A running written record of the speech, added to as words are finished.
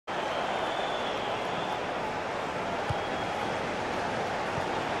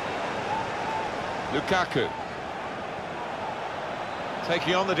Lukaku.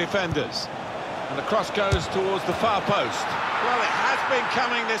 Taking on the defenders. And the cross goes towards the far post. Well, it has been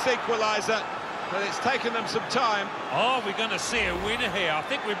coming, this equaliser, but it's taken them some time. Oh, we're going to see a winner here. I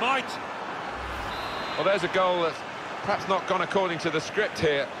think we might. Well, there's a goal that's perhaps not gone according to the script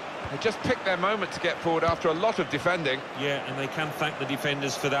here. They just picked their moment to get forward after a lot of defending. Yeah, and they can thank the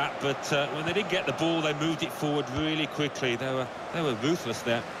defenders for that, but when they did get the ball, they moved it forward really quickly. They were ruthless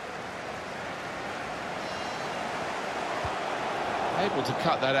there. Able to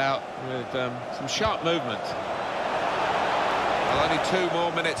cut that out with some sharp movement. Well, only 2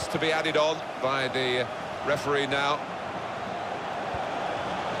 more minutes to be added on by the referee now.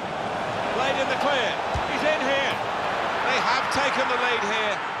 Played in the clear. He's in here. They have taken the lead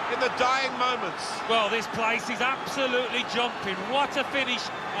here in the dying moments. Well, this place is absolutely jumping. What a finish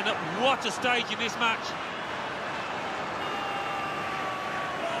and at what a stage in this match.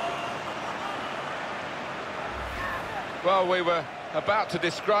 Well, we were about to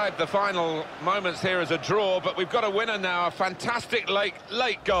describe the final moments here as a draw, but we've got a winner now, a fantastic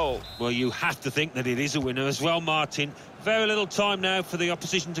late goal. Well, you have to think that it is a winner as well, Martin. Very little time now for the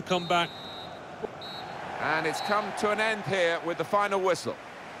opposition to come back. And it's come to an end here with the final whistle.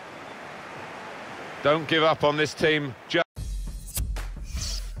 Don't give up on this team just